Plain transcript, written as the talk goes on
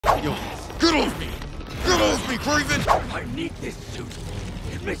Yo, get off me! Get off me, Craven! I need this suit.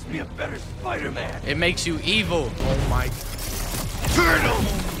 It makes me a better Spider-Man. It makes you evil. Oh my. Turn him!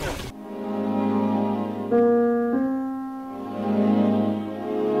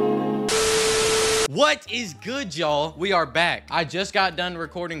 What is good, y'all? We are back. I just got done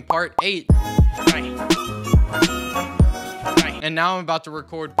recording part 8. And now I'm about to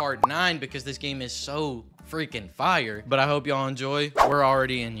record part 9 because this game is so freaking fire. But I hope y'all enjoy. We're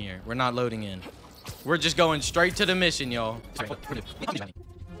already in here. We're not loading in. We're just going straight to the mission, y'all.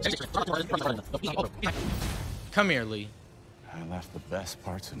 Come here, Lee. I left the best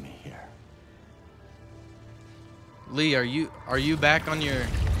parts of me here. Lee, are you back on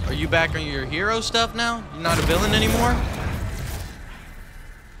your hero stuff now? You're not a villain anymore?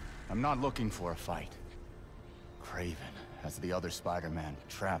 I'm not looking for a fight. Craven has the other Spider-Man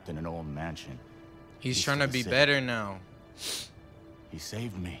trapped in an old mansion. He's trying to be better now. He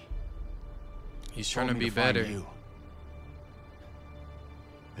saved me. He's trying to be better.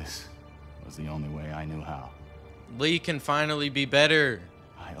 This was the only way I knew how. Lee can finally be better.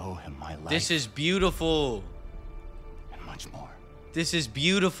 I owe him my life. This is beautiful. And much more. This is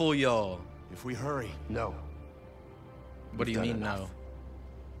beautiful, y'all. If we hurry. No. What do you mean, no?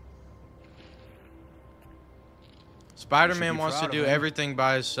 Spider-Man wants to do everything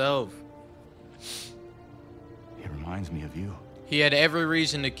by himself. He reminds me of you. He had every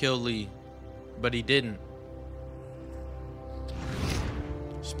reason to kill Lee, but he didn't.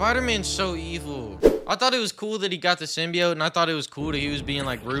 Spider-Man's so evil. I thought it was cool that he got the symbiote, and I thought it was cool that he was being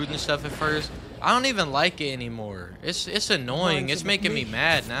like rude and stuff at first. I don't even like it anymore. It's annoying. It's making me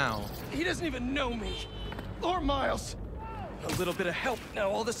mad now. He doesn't even know me. Or Miles. A little bit of help now,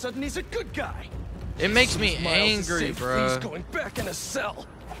 all of a sudden he's a good guy. It makes me angry, bro. He's going back in a cell.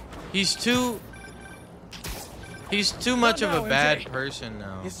 He's too much of a bad person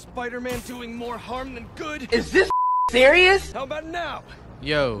now. Is Spider-Man doing more harm than good? Is this serious? How about now?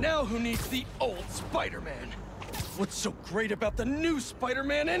 Yo. Now who needs the old Spider-Man? What's so great about the new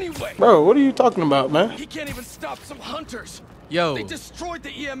Spider-Man anyway? Bro, what are you talking about, man? He can't even stop some hunters. Yo. They destroyed the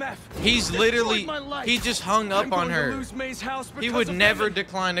EMF. He's literally, he just hung up on her. Lose May's house He would never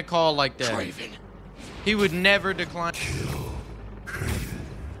decline a call like that. Craven. He would never decline.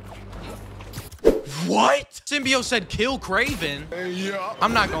 What? Symbiote said kill Craven. Yeah.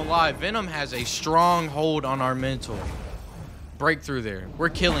 I'm not gonna lie, Venom has a strong hold on our mental. Breakthrough there. We're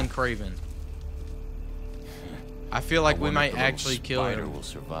killing Craven. I feel like we might actually kill him. Will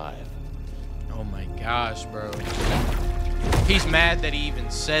survive. Oh my gosh, bro. He's mad that he even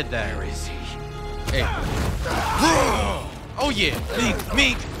said that. Where is he? Hey. Oh yeah.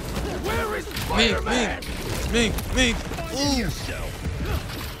 Mink. Where is Spider-Man? Mink. Ooh.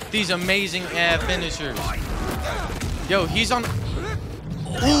 These amazing finishers. Yo, he's on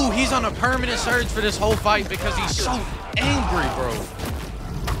a permanent surge for this whole fight because he's so angry, bro.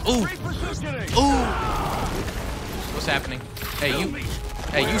 Ooh. What's happening? Hey,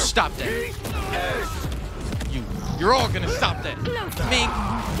 you stop that. You're all gonna stop that. Mink.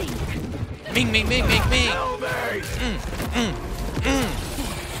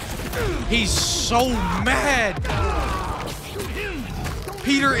 He's so mad.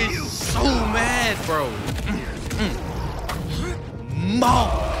 Peter is so mad, bro. Mom.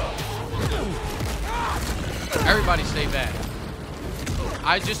 Everybody stay back.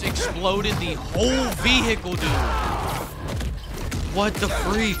 I just exploded the whole vehicle, dude. What the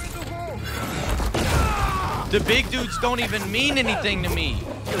freak? The big dudes don't even mean anything to me.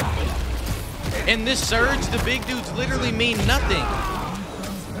 In this surge, the big dudes literally mean nothing.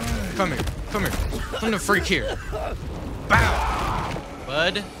 Come here. Come the freak here. Bow.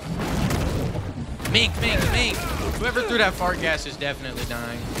 Bud. Mink. Whoever threw that fart gas is definitely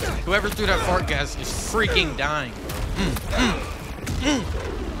dying. Whoever threw that fart gas is freaking dying.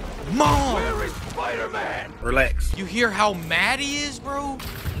 Mom! Where is Spider-Man? Relax. You hear how mad he is, bro?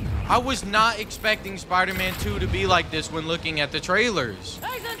 I was not expecting Spider-Man 2 to be like this when looking at the trailers.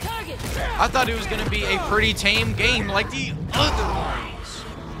 Eyes on target. I thought it was gonna be a pretty tame game like the other ones.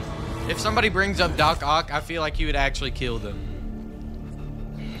 If somebody brings up Doc Ock, I feel like he would actually kill them.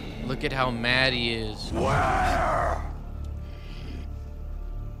 Look at how mad he is. Where?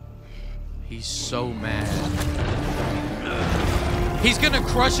 He's so mad. He's gonna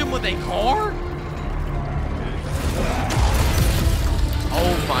crush him with a car?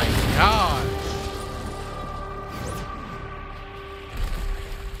 Oh my gosh.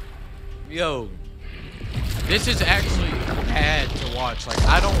 Yo, this is actually bad to watch. Like,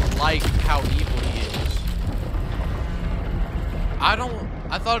 I don't like how evil he is.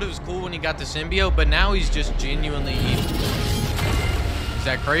 I thought it was cool when he got the symbiote, but now he's just genuinely evil. Is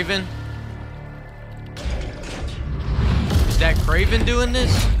that Kraven? Is that Kraven doing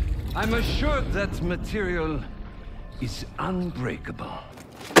this? I'm assured that material is unbreakable.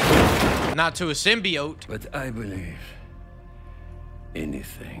 Not to a symbiote. But I believe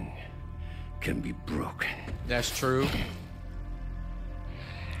anything can be broken. That's true.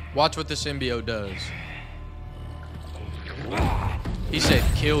 Watch what the symbiote does. He said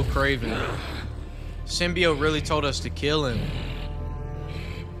kill Kraven. Symbiote really told us to kill him.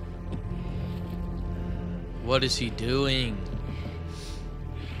 What is he doing?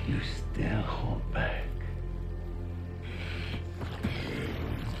 You still hold back.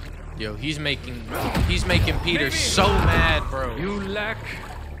 Yo, he's making Peter so mad, bro. You lack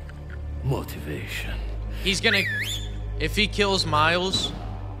motivation. He's gonna, if he kills Miles,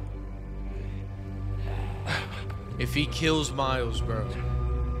 bro,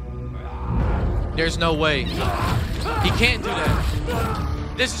 there's no way. He can't do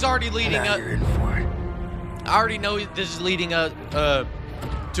that. This is already leading up. I already know this is leading up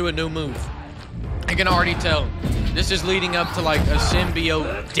to a new move. I can already tell. This is leading up to like a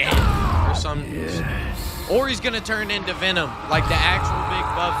symbiote death or something. Yes. Or he's gonna turn into Venom, like the actual big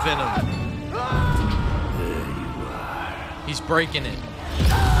buff Venom. There you are. He's breaking it.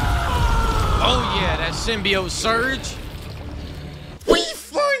 Oh yeah, that symbiote surge. We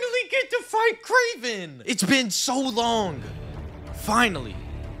finally get to fight Kraven. It's been so long. Finally.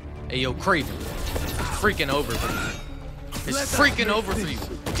 Hey yo, Kraven. It's freaking over for you. It's freaking over for you.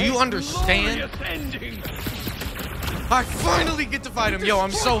 Do you understand? I finally get to fight him. Yo,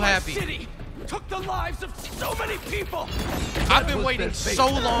 I'm so happy. Took the lives of so many people. I've been waiting so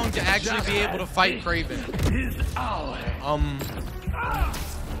long to actually be able to fight Kraven.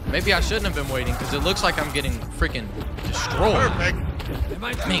 Maybe I shouldn't have been waiting because it looks like I'm getting freaking destroyed.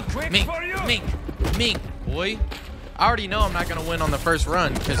 Mink, boy. I already know I'm not gonna win on the first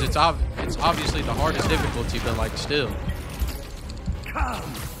run because it's obviously the hardest difficulty, but like still.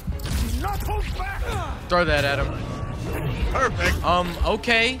 Throw that at him. Perfect.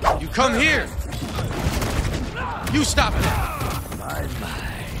 Okay. You come here. You stop that.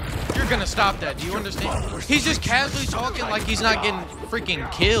 You're gonna stop that. Do you understand? He's just casually talking like he's not getting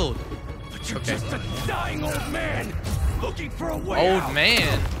freaking killed. Okay. Just a dying old man looking for a way out. Old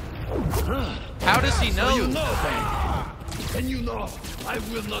man? How does he know? You know that. And you know I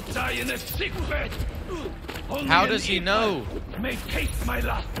will not die in a sick bed. Only How does he know? May taste my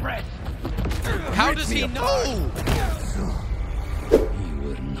last breath. How does he know? You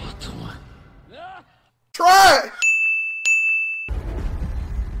were not one. Try!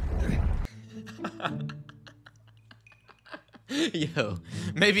 Yo,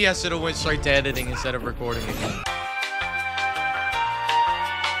 maybe I should have went straight to editing instead of recording again.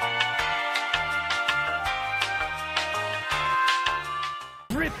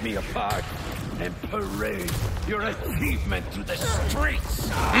 Rip me apart and parade your achievement to the streets.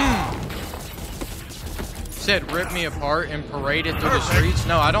 Said rip me apart and parade it through the streets?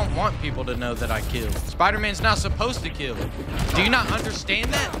 No, I don't want people to know that I killed. Spider-Man's not supposed to kill. Do you not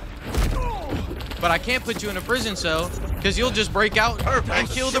understand that? But I can't put you in a prison cell because you'll just break out and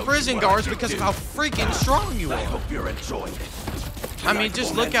kill the prison guards because of how freaking strong you are. I hope you're enjoying it. I mean,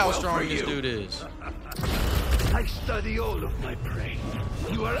 just look how strong this dude is. I study all of my prey.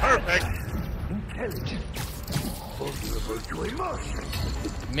 You are Perfect. intelligent, vulnerable to emotion.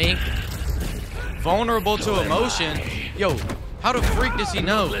 Mink, vulnerable to emotion? Yo, how the freak does he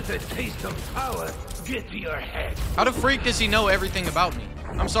know? Let a taste of power get to your head. How the freak does he know everything about me?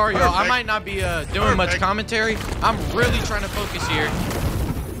 I'm sorry, y'all. I might not be doing much commentary. I'm really trying to focus here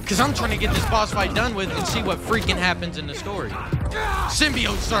because I'm trying to get this boss fight done with and see what freaking happens in the story.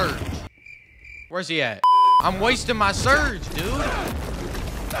 Symbiote surge. Where's he at? I'm wasting my surge, dude.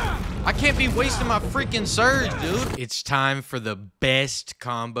 I can't be wasting my freaking surge, dude. It's time for the best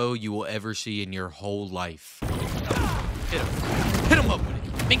combo you will ever see in your whole life. Hit him. Hit him up with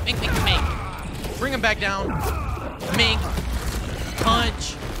it. Mink, mink, mink, mink. Bring him back down. Mink.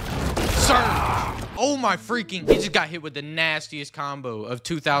 Punch. Surge. Oh my freaking. He just got hit with the nastiest combo of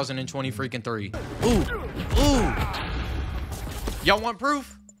 2020 freaking 3. Ooh. Ooh. Y'all want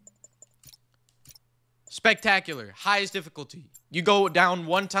proof? Spectacular. Highest difficulty. You go down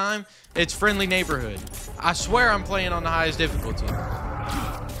one time, it's friendly neighborhood. I swear I'm playing on the highest difficulty.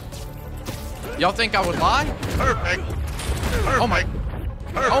 Y'all think I would lie? Perfect. Oh my.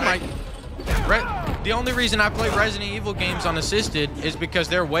 Oh my. The only reason I play Resident Evil games on assisted is because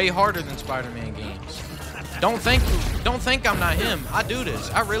they're way harder than Spider-Man games. Don't think I'm not him. I do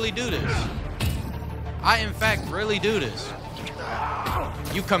this. I really do this. I in fact really do this.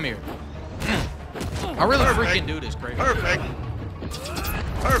 You come here. I really freaking do this, Craig. Perfect.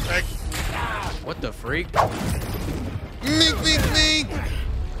 Perfect. What the freak? Mink, mink, mink!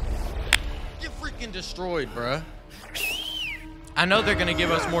 Get freaking destroyed, bruh. I know they're gonna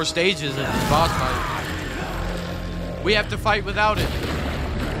give us more stages in this boss fight. We have to fight without it.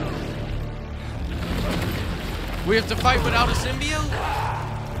 We have to fight without a symbiote?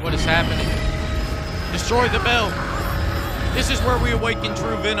 What is happening? Destroy the bell. This is where we awaken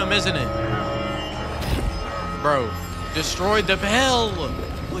true Venom, isn't it? Bro, destroy the bell.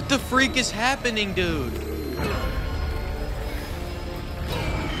 What the freak is happening, dude?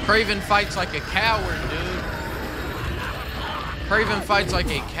 Kraven fights like a coward, dude. Kraven fights like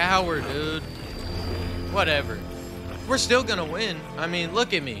a coward, dude. Whatever. We're still gonna win. I mean,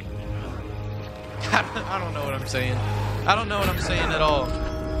 look at me. I don't know what I'm saying. I don't know what I'm saying at all.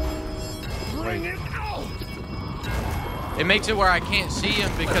 Bring it out. It makes it where I can't see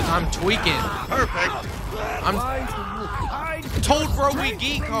him because I'm tweaking. Perfect. I'm told bro we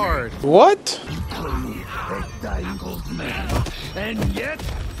geek hard. What? A dangled man. And yet,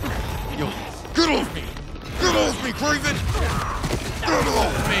 Yo, get off me! Get off me, Kraven! Get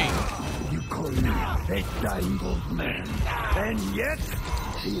off me! you call me a dangled man. And yet,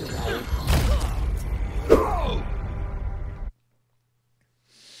 here I go.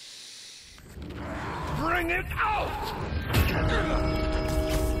 Bring it out!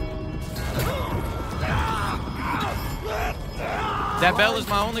 That bell is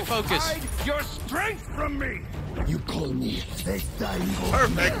my only focus. Hide your strength from me! You call me a dangled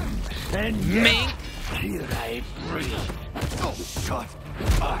Perfect. man. And yet, Mink! here I breathe. Oh, shut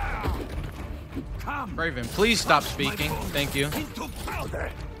up! Come. Kraven, please stop speaking. Thank you. Into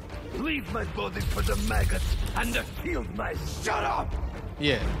powder. Leave my body for the maggots and the field mice. Shut up!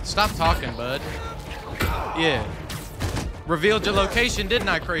 Yeah, stop talking, bud. Yeah. Revealed your location, didn't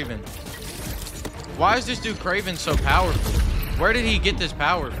I, Kraven? Why is this dude Kraven so powerful? Where did he get this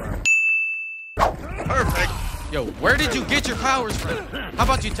power from? Perfect. Yo, where did you get your powers from? How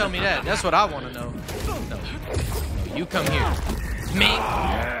about you tell me that? That's what I want to know. No, you come here. Mink.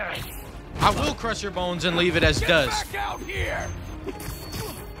 I will crush your bones and leave it as dust. Back out here!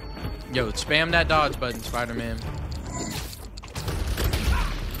 Yo, spam that dodge button, Spider-Man.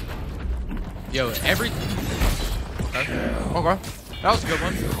 Yo, every... Okay. That was a good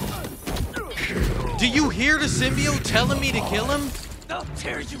one. Do you hear the symbiote telling me to kill him? I'll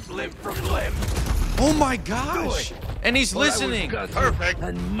tear you limb from limb. Oh my gosh. And he's listening. Perfect.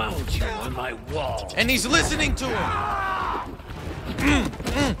 And mount you on my wall. And he's listening to him.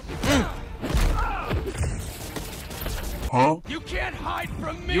 Huh? You can't hide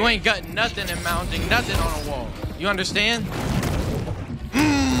from me. You ain't got nothing and mounting nothing on a wall. You understand?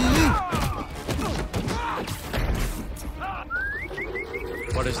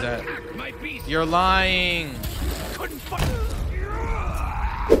 What is that? My beast You're lying. couldn't fight.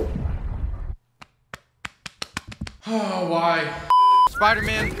 Oh, why?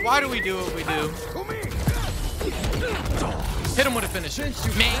 Spider-Man, why do we do what we do? Hit him with a finisher.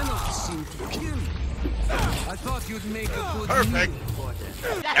 Man. I thought you'd make a good Perfect.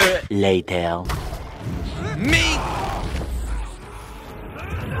 Later. Me.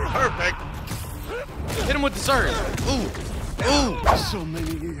 Perfect. Hit him with the surge. Ooh. Ooh. So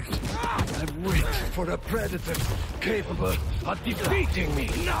many years, I've waited for a predator capable of defeating me.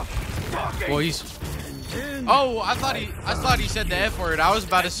 Enough. Well, he's... Oh, I thought he said the F word. I was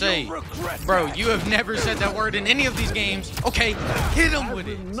about to say, bro, you have never said that word in any of these games. Okay, hit him with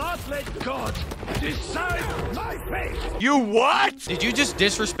it. Not let God decide my fate. You what? Did you just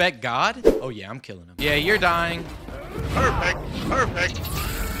disrespect God? Oh yeah, I'm killing him. Yeah, you're dying. Perfect. Perfect.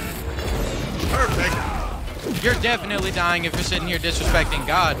 Perfect. You're definitely dying if you're sitting here disrespecting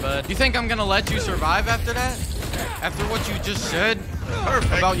God, bud. You think I'm gonna let you survive after that? After what you just said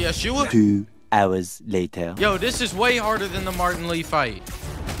Perfect. about Yeshua? 2 hours later. Yo, this is way harder than the Martin Lee fight.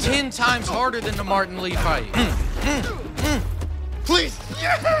 10 times harder than the Martin Lee fight. Please.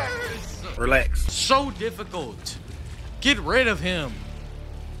 Yes! Relax. So difficult. Get rid of him.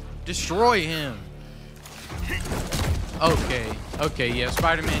 Destroy him. Okay. Okay, yeah,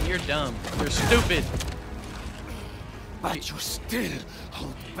 Spider-Man, you're dumb. You're stupid. But you still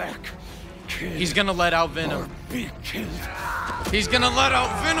hold back. Kill He's gonna let out Venom. or be killed. He's gonna let out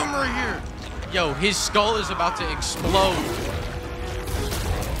Venom right here. Yo, his skull is about to explode.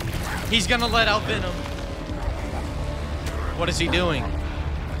 He's gonna let out Venom. What is he doing?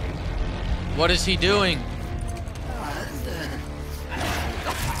 What is he doing?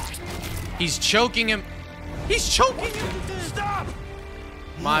 He's choking him. He's choking him to death. Stop!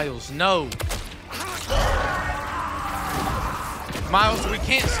 Miles, no. Miles, we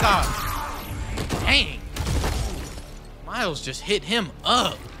can't stop. Dang. Miles just hit him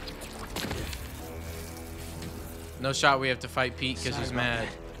up. No shot we have to fight Pete because he's mad.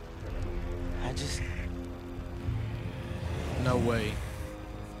 I just... No way.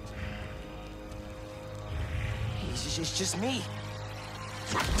 It's just me.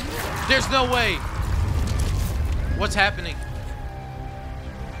 There's no way. What's happening?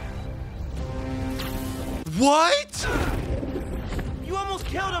 What? You almost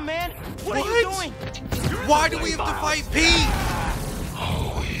killed him, man. What are you doing? Why do we have to fight Pete?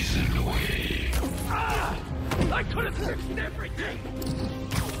 Always in the way. I could have fixed everything.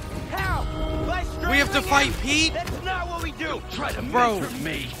 How? By We have to fight Pete? That's not what we do. Try to Bro. mentor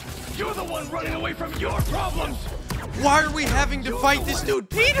me. You're the one running away from your problems. Why are we having to fight this dude,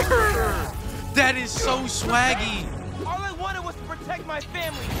 Peter? That is so swaggy. All I wanted was to protect my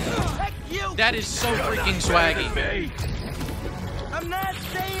family. Protect you. That is so freaking swaggy. Me. I'm not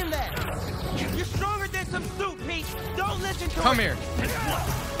saying that. You're stronger than some soup, Pete. Don't listen to Come it. here.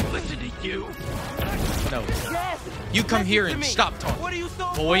 Listen to you. No. Yes. You come Listen here to and me. stop talking. What are you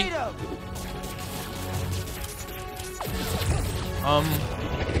so Boy. afraid of?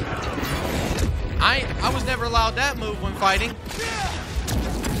 I was never allowed that move when fighting.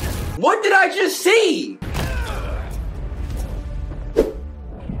 What did I just see?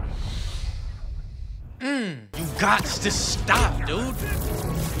 You got to stop, dude.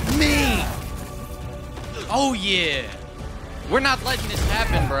 Me. Oh yeah. We're not letting this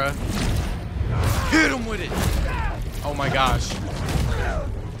happen, bruh. Hit him with it. Oh my gosh.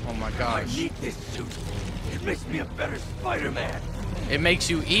 Oh my I gosh. need this suit. It makes me a better Spider-Man. It makes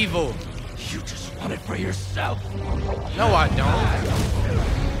you evil. You just want it for yourself. No, I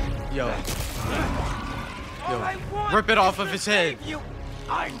don't. Yo. All I want Rip it off is of to his head. save you.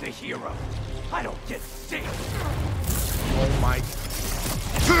 I'm the hero. I don't get sick. Oh my.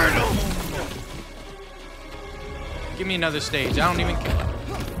 Hurt him. Give me another stage. I don't even care.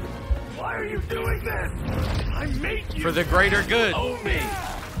 Why are you doing this? I made you. For the greater good. owe me.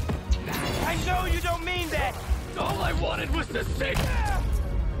 I know you don't mean that. All I wanted was to save.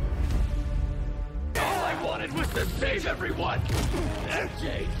 All I wanted was to save everyone.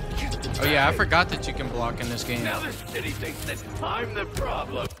 MJ. Oh yeah, I forgot that you can block in this game. Now this city thinks that I'm the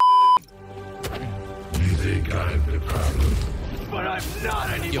problem. You think I'm the problem? But I'm not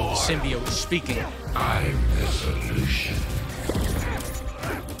anymore. Yo, symbiote speaking. I'm the solution.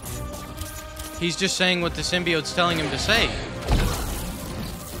 He's just saying what the symbiote's telling him to say.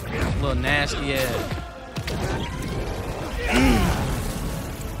 Little nasty ass.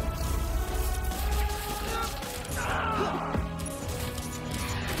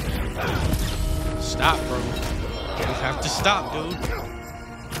 Stop, bro. You have to stop, dude.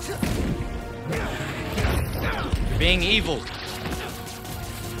 You're being evil.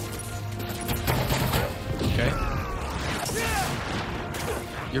 Okay.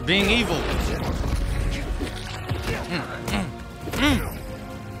 You're being evil.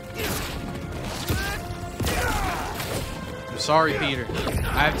 I'm sorry, Peter.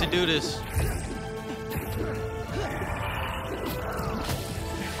 I have to do this.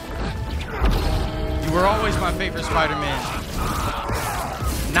 You were always my favorite Spider-Man.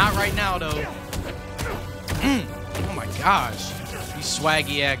 Not right now, though. Oh my gosh. These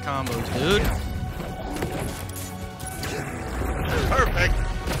swaggy ass combos, dude. Perfect.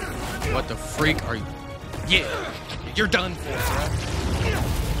 What the freak are you? Yeah. You're done for, bro.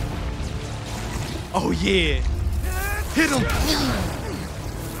 Oh, yeah. Hit him.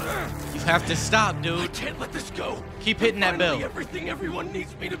 You have to stop, I dude. can't let this go. Keep hitting that Finally, bell. everything everyone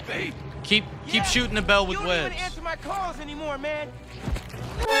needs me to be. Keep Yeah, shooting the bell with you don't webs. even answer my calls anymore, man.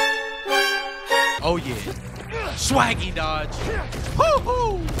 Oh yeah. Swaggy dodge.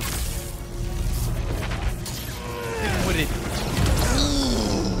 Woo-hoo! Hit him with it.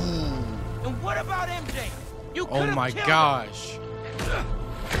 And what about MJ? You Oh could've my killed gosh.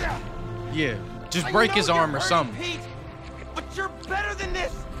 Yeah. Just him. break I his know arm you're or hurting, something. Pete, but you're better than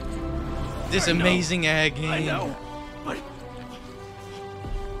this. This I know. amazing ad game. I know, but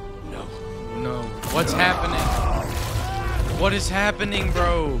no. No. What's happening? What is happening,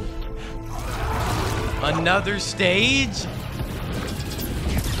 bro? Another stage?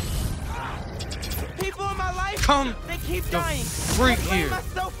 People in my life, Come they keep the dying. freak I blame here.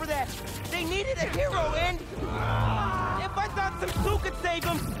 myself for that. They needed a hero, and if I thought some Sue could save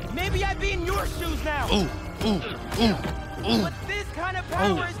them, maybe I'd be in your shoes now. Ooh, ooh, ooh, ooh. But this kind of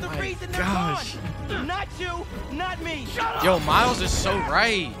power Oh is the my reason they're gosh. gone. Not you, not me. Yo, Miles is so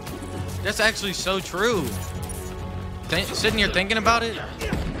right. That's actually so true. Sitting here thinking about it,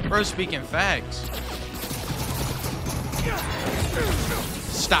 bro, speaking facts.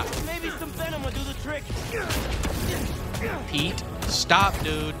 Stop. Maybe some venom will do the trick. Pete, stop,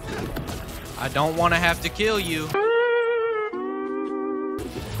 dude. I don't want to have to kill you.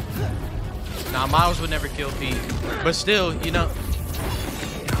 Nah, Miles would never kill Pete. But still, you know,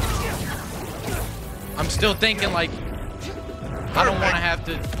 I'm still thinking, like, I don't want to have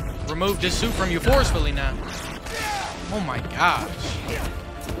to remove this suit from you forcefully now. Oh my gosh.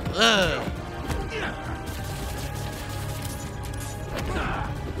 Ugh.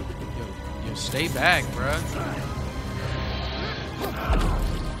 Yo, stay back, bruh.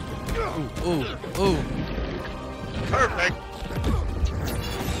 Ooh, ooh, ooh. Perfect.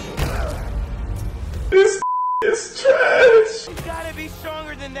 This is trash. You gotta be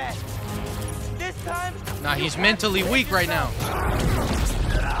stronger than that. This time. Nah, he's mentally weak right now.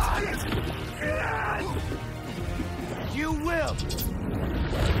 You will.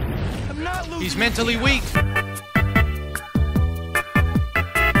 I'm not losing. He's mentally weak.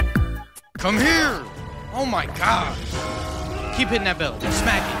 Come here. Oh my gosh. Keep hitting that bell.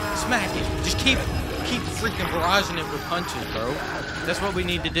 Smack it. Smack it. Just keep freaking barraging it with punches, bro. That's what we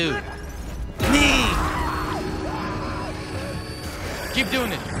need to do. Me. Keep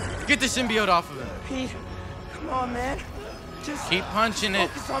doing it. Get the symbiote off of him. Pete, come on, man. Just keep punching it.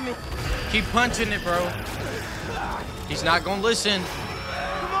 Focus on me. Keep punching it, bro. He's not gonna listen.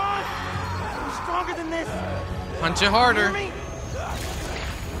 Come on. I'm stronger than this. Punch it harder.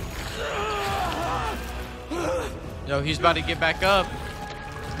 Yo, he's about to get back up.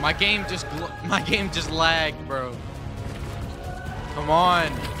 My game just lagged, bro. Come on.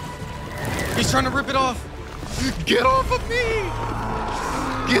 He's trying to rip it off. Get off of me.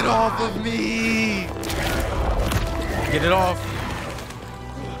 Get off of me. Get it off.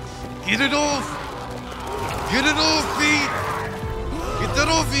 Get it off. Get it off, Pete. Get that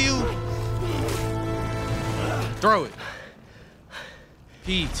off of you. Throw it.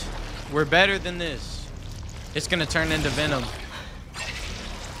 Pete, we're better than this. It's gonna turn into Venom.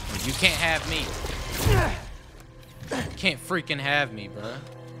 You can't have me. You can't freaking have me, bruh.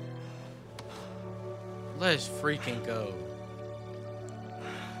 Let's freaking go.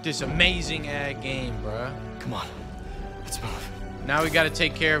 This amazing ad game, bruh. Come on, let's move. Now we gotta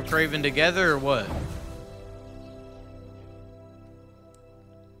take care of Kraven together or what?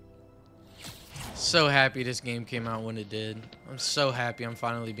 So happy this game came out when it did. I'm so happy I'm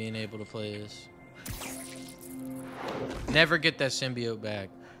finally being able to play this. Never get that symbiote back.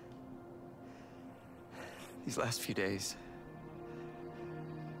 These last few days.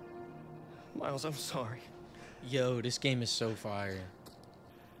 Miles, I'm sorry. Yo, this game is so fire.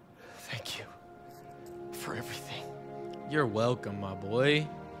 Thank you for everything. You're welcome, my boy.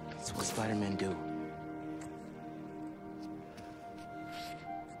 It's what Spider-Man do.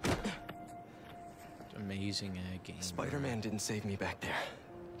 Amazing ad game. Spider-Man didn't save me back there.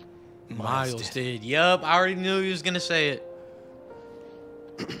 Miles did. Yup, I already knew he was gonna say it.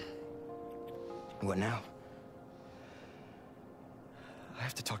 What now? I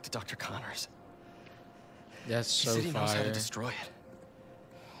have to talk to Dr. Connors. That's so he knows how to fire. destroy it.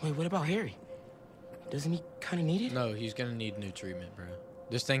 Wait, what about Harry? Doesn't he kind of need it? No, he's gonna need new treatment, bro.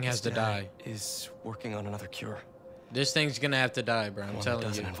 This thing has His to dad die. Is working on another cure. This thing's gonna have to die, bro. I'm One telling that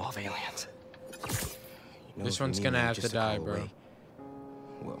doesn't you. involve aliens. You know, This for one's me, gonna it have just to die, go bro. away.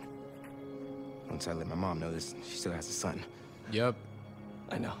 Well, once I let my mom know this, she still has a son. Yup.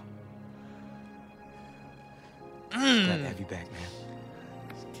 I know. Glad to have you back, man.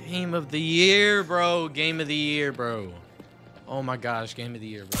 Game of the year, bro. Game of the year, bro. Oh my gosh, game of the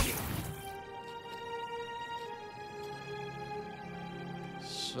year, bro.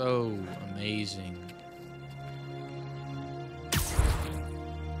 So amazing.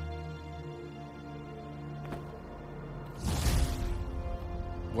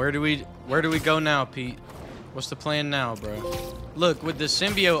 Where do we go now, Pete? What's the plan now, bro? Look, with the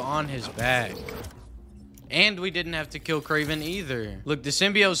symbiote on his back. And we didn't have to kill Kraven either. Look, the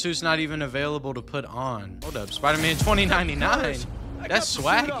symbiote suit's not even available to put on. Hold up, Spider-Man 2099. That's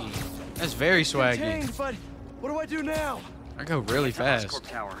swaggy. That's very swaggy. But what do I do now? I go really fast. Oscorp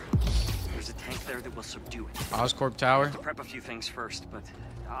Tower. There's a tank there that will subdue it. Oscorp Tower? Prep a few things first, but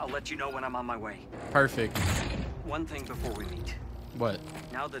I'll let you know when I'm on my way. Perfect. One thing before we meet. What?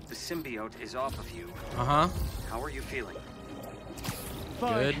 Now that the symbiote is off of you, Uh-huh. how are you feeling?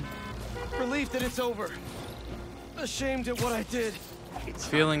 Good. Relieved that it's over. Ashamed at what I did. It's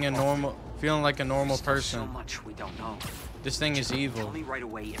Feeling like a normal so person. much we don't know. This thing is Tell evil. me right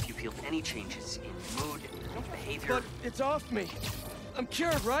away if you feel any changes in mood, behavior. But it's off me. I'm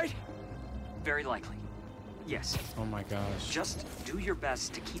cured, right? Very likely. Yes. Oh my gosh. Just do your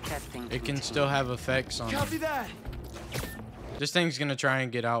best to keep that thing It can contained. still have effects on Copy me. that. This thing's gonna try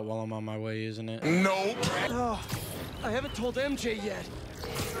and get out while I'm on my way, isn't it? Nope. Oh, I haven't told MJ yet.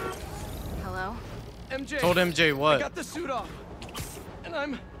 Hello? MJ. Told MJ what? I got the suit off. And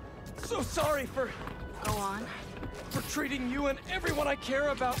I'm so sorry for... Go on. For treating you and everyone I care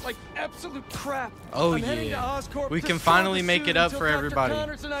about like absolute crap. Oh, I'm heading to yeah. Oscorp We to can store finally the make suit it up until for Dr. everybody.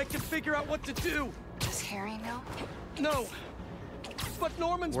 Connors and I can figure out what to do. Does Harry know? No. But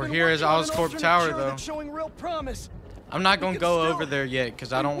Norman's We're been here as working on an Oscorp alternate Tower, cure though. that's showing real promise. I'm not going We to can go still- over there yet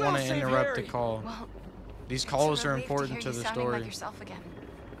because I we don't will want to save interrupt the Harry. call. Well, These it's calls a are relief to important hear to you the sounding story. like yourself again.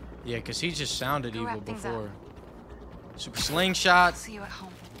 Yeah, because he just sounded Go evil wrap things up. before. Super slingshot. See you at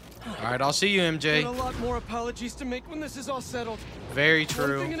home. All right, I'll see you, Got a MJ. lot more apologies to make when this is all settled. Very One thing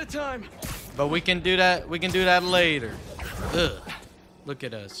true. at a time. But we can do that. We can do that later. Ugh. Look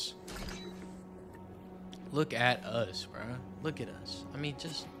at us. Look at us, bruh. Look at us. I mean,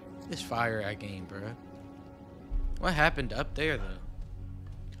 just this fire at game, bruh. What happened up there,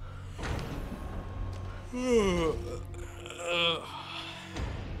 though?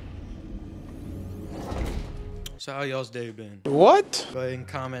 So how y'all's day been? What? Go ahead and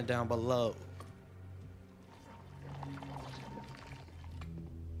comment down below.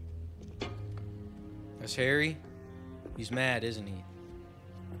 That's Harry. He's mad, isn't he?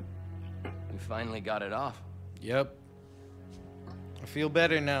 We finally got it off. Yep. I feel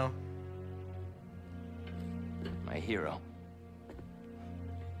better now. My hero.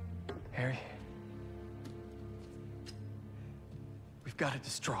 Harry. We've got to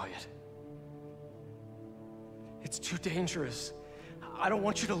destroy it. It's too dangerous. I don't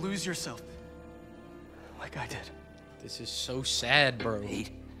want you to lose yourself. Like I did. This is so sad, bro.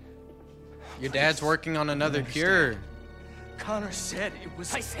 Pete. Your dad's working on another cure. Connor said it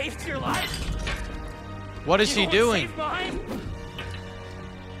was... I saved your life! What is he doing?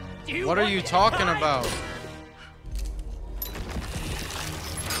 What are you talking about?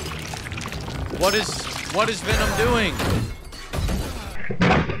 What is Venom doing?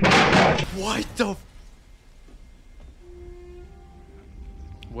 What the?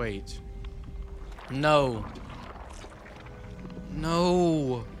 Wait. No.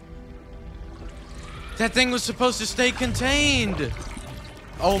 No. That thing was supposed to stay contained.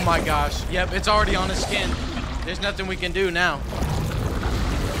 Oh my gosh. Yep, it's already on his skin. There's nothing we can do now.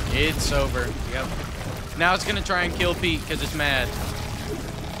 It's over. Yep. Now it's gonna try and kill Pete because it's mad.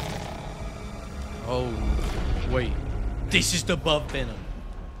 Oh, wait. This is the buff Venom.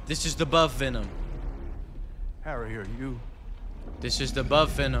 This is the buff Venom. Harry, are you? This is the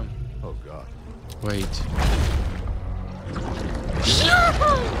buff Venom. Oh, God. Wait.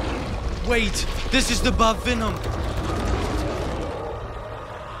 Wait, this is the buff Venom.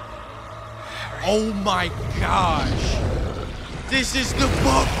 Oh my gosh. This is the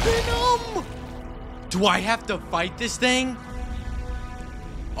buff Venom. Do I have to fight this thing?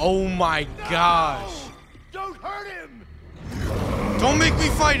 Oh my gosh. Don't hurt him! Don't make me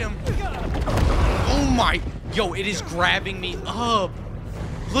fight him. Oh my. Yo, it is grabbing me up.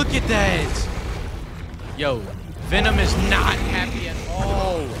 Look at that. Yo, Venom is not happy at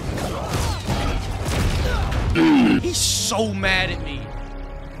all. He's so mad at me.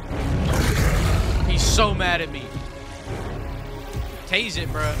 He's so mad at me. Tase it,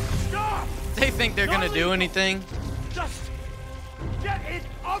 bruh. Stop! They think they're gonna do anything. Just get it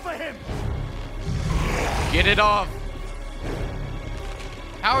off of him! Get it off.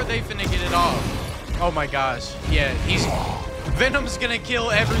 How are they finna get it off? Oh my gosh. Yeah, Venom's gonna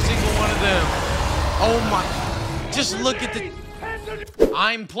kill every single one of them. Oh my. Just look at the.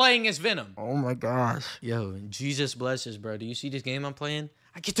 I'm playing as Venom. Oh my gosh. Yo, Jesus blesses, bro. Do you see this game I'm playing?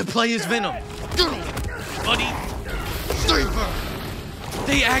 I get to play as Venom. Buddy.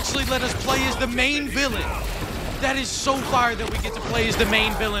 They actually let us play as the main villain. That is so fire that we get to play as the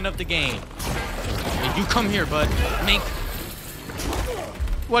main villain of the game. Hey, you come here, bud. Mink.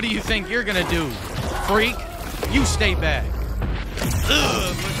 What do you think you're gonna do? Freak? You stay back.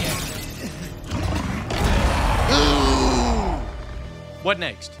 Ugh, look at it. Ooh. What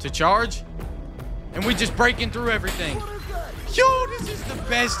next? To charge? And we just breaking through everything. Yo, this is the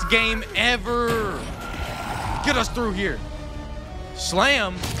best game ever. Get us through here.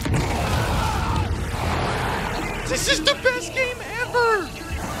 Slam. This is the best game ever.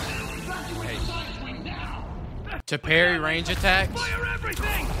 Hey. To parry range attacks.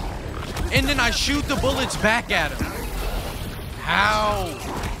 And then I shoot the bullets back at him. How?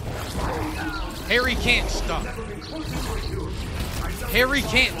 Harry can't stop. Harry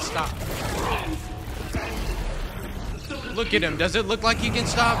can't stop. Look at him. Does it look like he can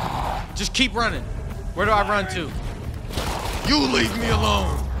stop? Just keep running. Where do I run to? You leave me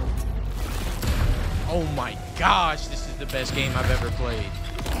alone. Oh my gosh, this is the best game I've ever played.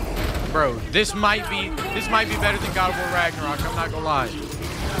 Bro, this might be better than God of War Ragnarok. I'm not gonna lie.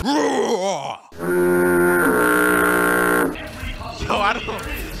 Yo, I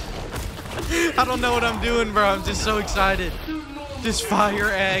don't know what I'm doing, bro. I'm just so excited. This fire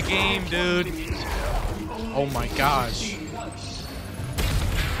ad game, dude. Oh my gosh.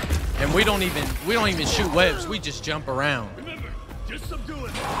 And we don't even shoot webs. We just jump around.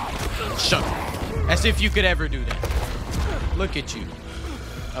 Shut up. As if you could ever do that. Look at you.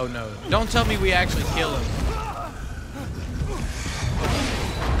 Oh no. Don't tell me we actually kill him.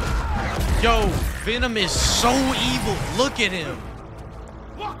 Yo, Venom is so evil. Look at him.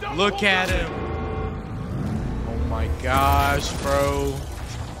 Look at him. Oh my gosh, bro.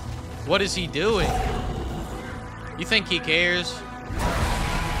 What is he doing? You think he cares?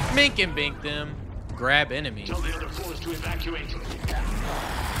 Mink and bink them. Grab enemy. Tell the other force to evacuate.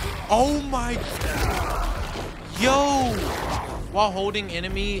 Oh my. Yo. While holding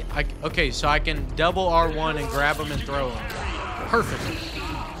enemy, okay, so I can double R1 and grab him and throw him. Perfect.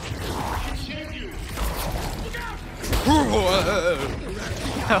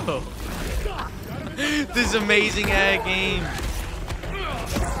 Yo. This is amazing ad game.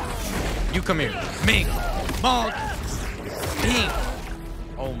 You come here. Mink. Monk. Mink.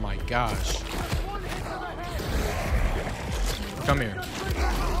 Oh my gosh. Come here.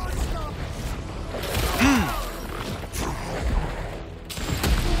 Am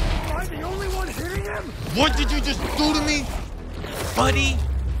I the only one hitting him? What did you just do to me, buddy?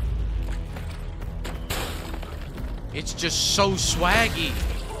 It's just so swaggy.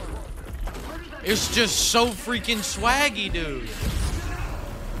 It's just so freaking swaggy, dude.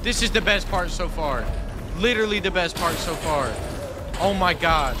 This is the best part so far. Literally the best part so far. Oh my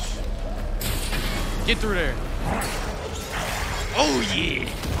gosh. Get through there. Oh yeah.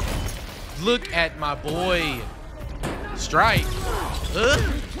 Look at my boy. Strike.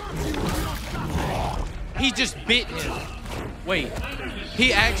 He just bit him. Wait.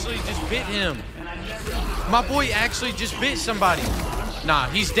 He actually just bit him. My boy actually just bit somebody. Nah,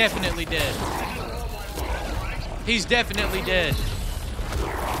 he's definitely dead. He's definitely dead.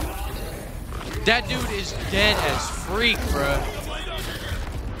 That dude is dead as freak, bruh.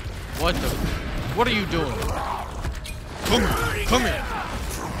 What the? What are you doing? Come here. Come here.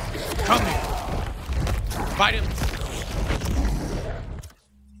 Come here. Bite him.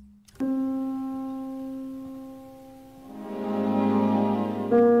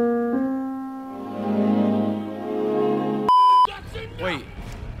 Wait.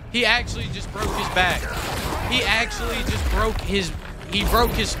 He actually just broke his back. He actually just broke his... He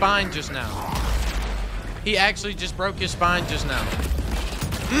broke his spine just now. He actually just broke his spine just now.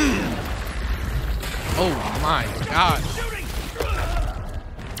 Oh my gosh.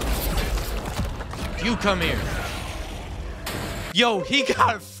 You come here. Yo, he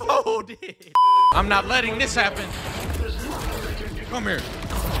got folded. I'm not letting this happen. Come here.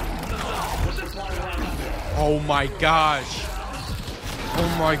 Oh my gosh. Oh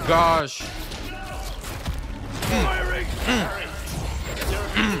my gosh.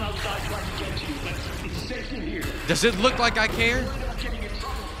 Does it look like I care?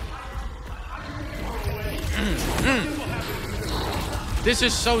 This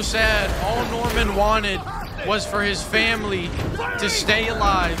is so sad. All Norman wanted was for his family to stay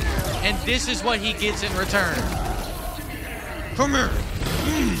alive, and this is what he gets in return. Come here.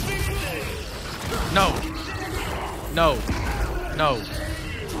 No. No. No.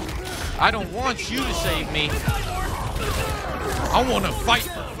 I don't want you to save me. I want to fight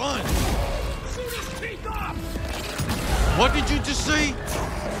for fun. What did you just say?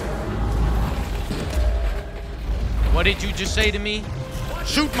 What did you just say to me?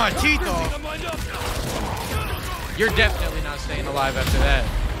 Shoot my teeth off. You're definitely not staying alive after that.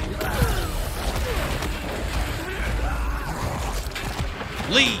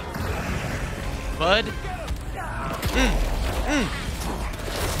 Leave, bud.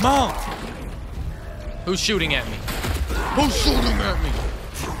 Mom. Who's shooting at me? Who's shooting at me?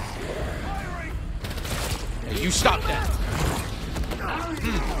 Hey, you stop that.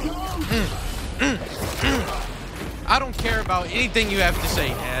 I don't care about anything you have to say,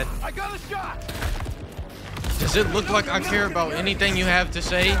 Dad. I got a shot. Does it look like I care about anything you have to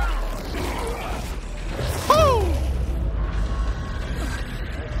say? Woo!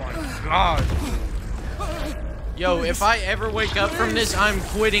 Oh my God. Yo, if I ever wake up from this, I'm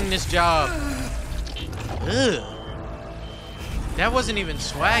quitting this job. Ugh. That wasn't even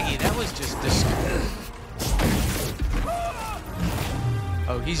swaggy. That was just disgusting.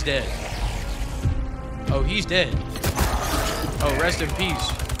 Oh, he's dead. Oh, he's dead. Oh, rest in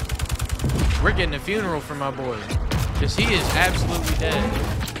peace. We're getting a funeral for my boy. Because he is absolutely dead.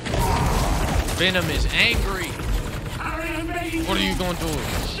 Venom is angry. What are you gonna do?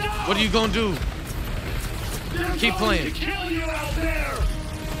 What are you gonna do? Keep playing.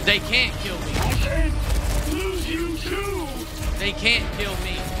 They can't kill me. They can't kill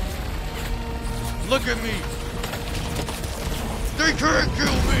me. Look at me. They can't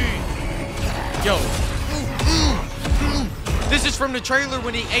kill me. Yo. This is from the trailer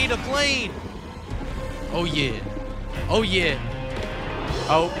when he ate a plane. Oh yeah. Oh yeah.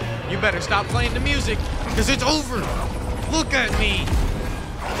 Oh, you better stop playing the music, because it's over. Look at me.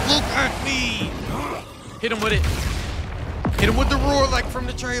 Look at me. Hit him with it. Hit him with the roar like from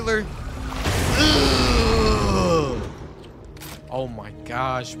the trailer. Ugh. Oh my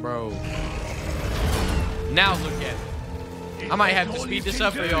gosh, bro. Now look at it. I might have to speed this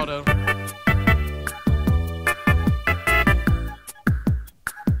up for y'all though.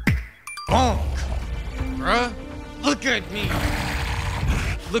 Bonk. Bruh. Look at me.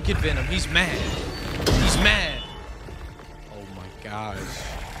 Look at Venom. He's mad. He's mad. Oh my gosh.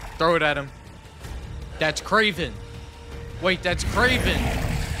 Throw it at him. That's Kraven. Wait, that's Kraven.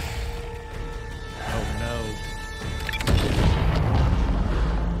 Oh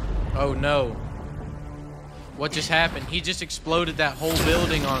no. Oh no. What just happened? He just exploded that whole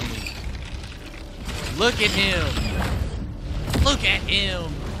building on me. Look at him. Look at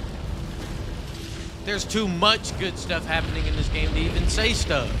him. There's too much good stuff happening in this game to even say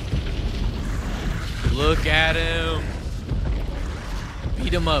stuff. Look at him.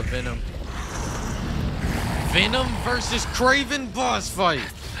 Beat him up, Venom. Venom versus Kraven boss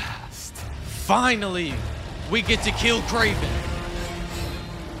fight. Finally, we get to kill Kraven.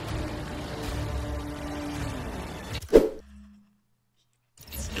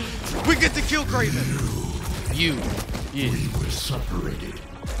 We get to kill Kraven. You. Yeah. We were separated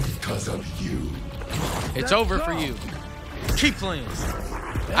because of you. It's over for you. Keep playing.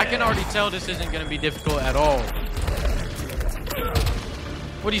 I can already tell this isn't going to be difficult at all.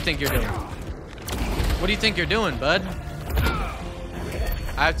 What do you think you're doing? What do you think you're doing, bud?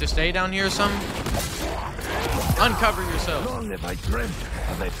 I have to stay down here or something? Uncover yourself. Long have I dreamt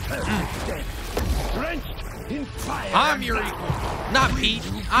of a perfect death, drenched in fire. I'm your equal, not Pete.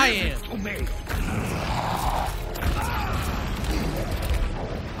 I am.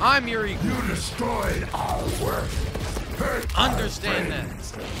 I'm your equal. You destroyed our work. Understand that.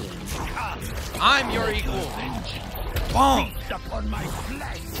 I'm your equal. Bonk.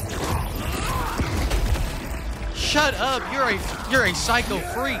 Shut up. You're a psycho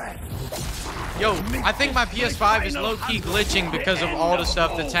freak. Yo, I think my PS5 is low-key glitching because of all the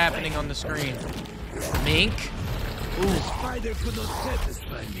stuff that's happening on the screen. Mink. Ooh. Spider could not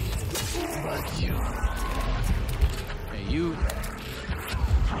satisfy me, but you. Hey, you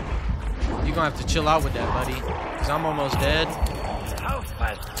gonna have to chill out with that, buddy, because I'm almost dead. How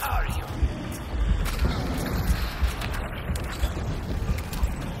fast are you?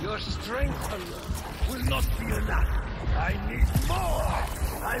 Your strength alone will not be enough. I need more.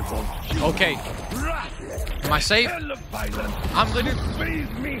 I want you. Okay. Am I safe? I'm literally.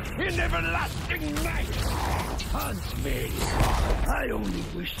 Bathe me in everlasting night. Hunt me. I only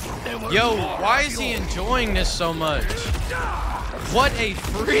wish there were. Yo, more why is he enjoying this so much? What a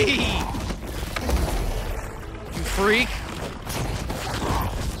freak! You freak!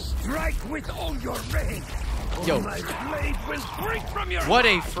 Strike with all your rage. Yo. My blade will break from your. What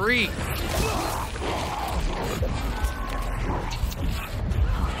a freak!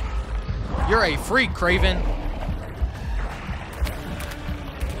 You're a freak, Kraven.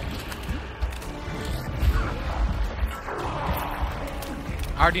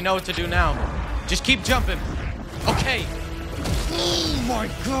 I already know what to do now. Just keep jumping. Okay. Oh my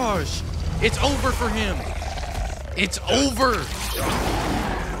gosh. It's over for him. It's over.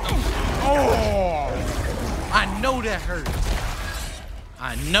 Oh. I know that hurt.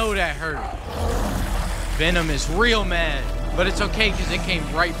 I know that hurt. Venom is real mad, but it's okay because it came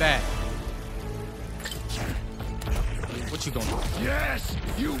right back. What you gonna do? Yes,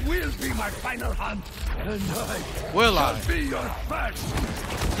 you will be my final hunt, and I will be your first.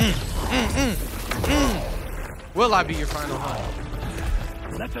 Will I be your final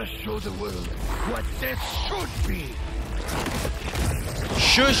hunt? Let us show the world what death should be.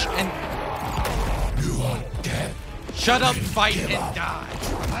 Shush and. You are dead. Shut up, fight, and die.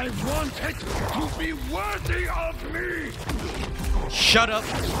 I want it to be worthy of me. Shut up,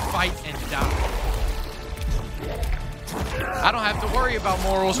 fight, and die. I don't have to worry about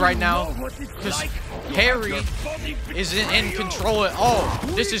morals right now because Harry isn't in control at all.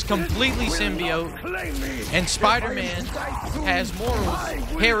 This is completely symbiote, and Spider-Man has morals.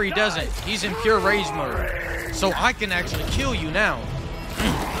 Harry doesn't. He's in pure rage mode. So I can actually kill you now.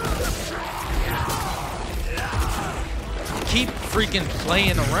 keep freaking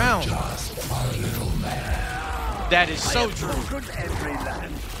playing around. That is so true.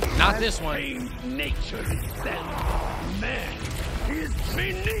 Not this one. Nature then man is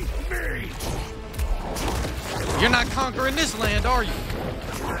beneath me. You're not conquering this land, are you?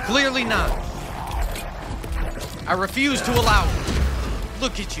 Clearly not. I refuse to allow it.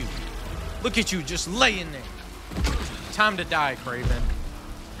 Look at you. Look at you just laying there. Time to die, Kraven.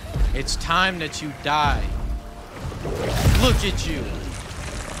 It's time that you die. Look at you.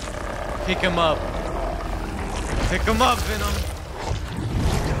 Pick him up. Pick him up, Venom.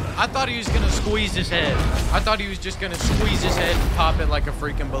 I thought he was gonna squeeze his head. I thought he was just gonna squeeze his head and pop it like a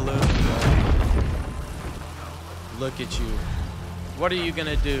freaking balloon. Look at you. What are you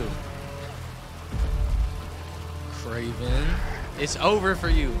gonna do? Kraven, it's over for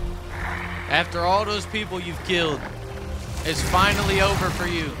you. After all those people you've killed, it's finally over for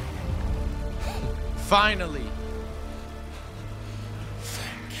you. Finally.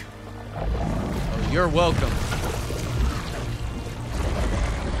 Thank you. Oh, you're welcome.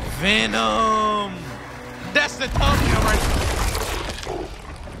 Venom! That's the thumbnail right there.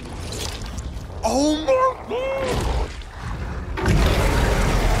 Oh my God!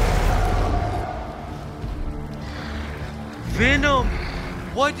 Venom!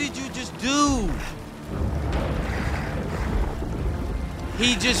 What did you just do?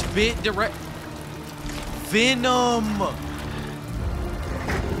 He just bit direct. Venom!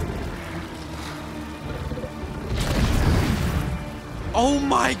 Oh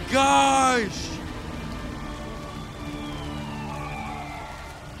my gosh!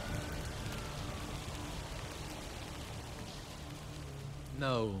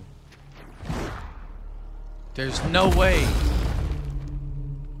 No. There's no way.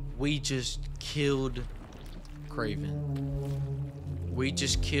 We just killed Kraven. We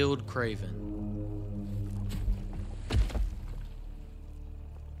just killed Kraven.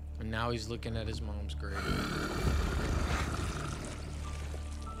 And now he's looking at his mom's grave.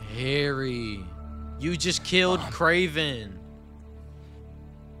 Harry, you just killed Kraven.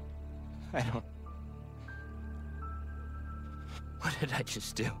 I don't... What did I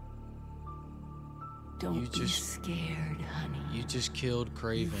just do? Don't be scared, honey. You just killed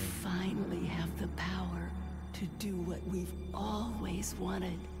Kraven. You finally have the power to do what we've always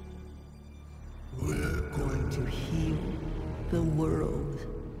wanted. We're going to heal the world.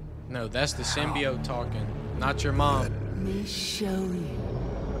 No, that's the symbiote talking, not your mom. Let me show you.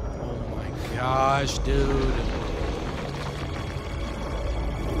 Oh my gosh, dude.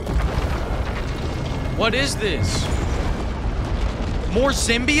 What is this? More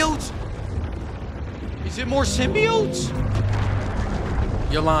symbiotes? Is it more symbiotes?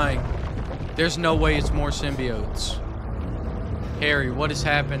 You're lying. There's no way it's more symbiotes. Harry, what is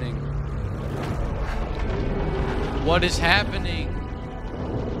happening? What is happening?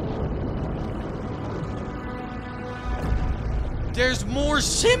 There's more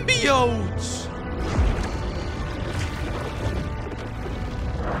symbiotes!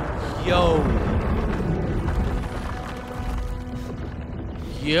 Yo.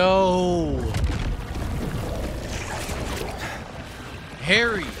 Yo.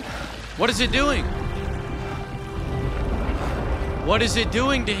 Harry, what is it doing? What is it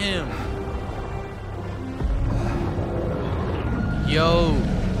doing to him? Yo.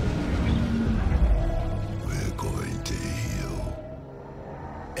 We're going to heal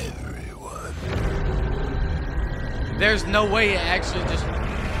everyone. There's no way it actually just...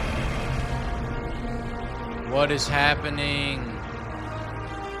 What is happening?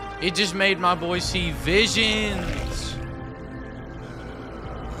 It just made my boy see visions.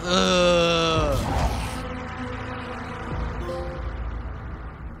 Ugh.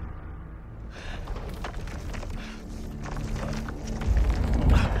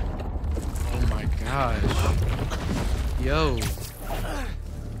 Oh my gosh. Yo.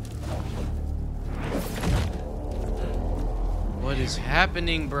 What is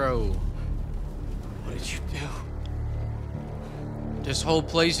happening, bro? What did you do? This whole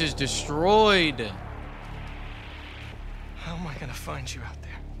place is destroyed. How am I gonna find you out there?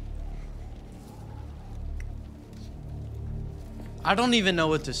 I don't even know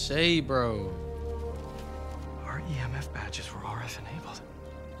what to say, bro. Our EMF badges were RF enabled.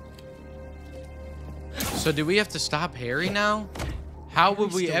 So do we have to stop Harry now? How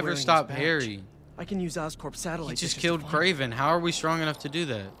would we ever stop Harry? I can use Oscorp satellite. He just killed Kraven. How are we strong enough to do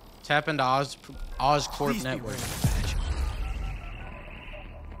that? Tap into Oscorp network.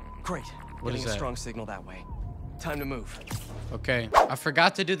 Great. What is a that? Strong signal that way. Time to move. Okay. I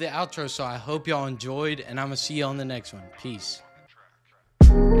forgot to do the outro, so I hope y'all enjoyed, and I'm gonna see you on the next one. Peace.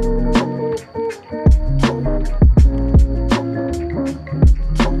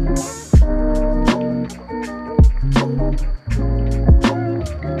 you.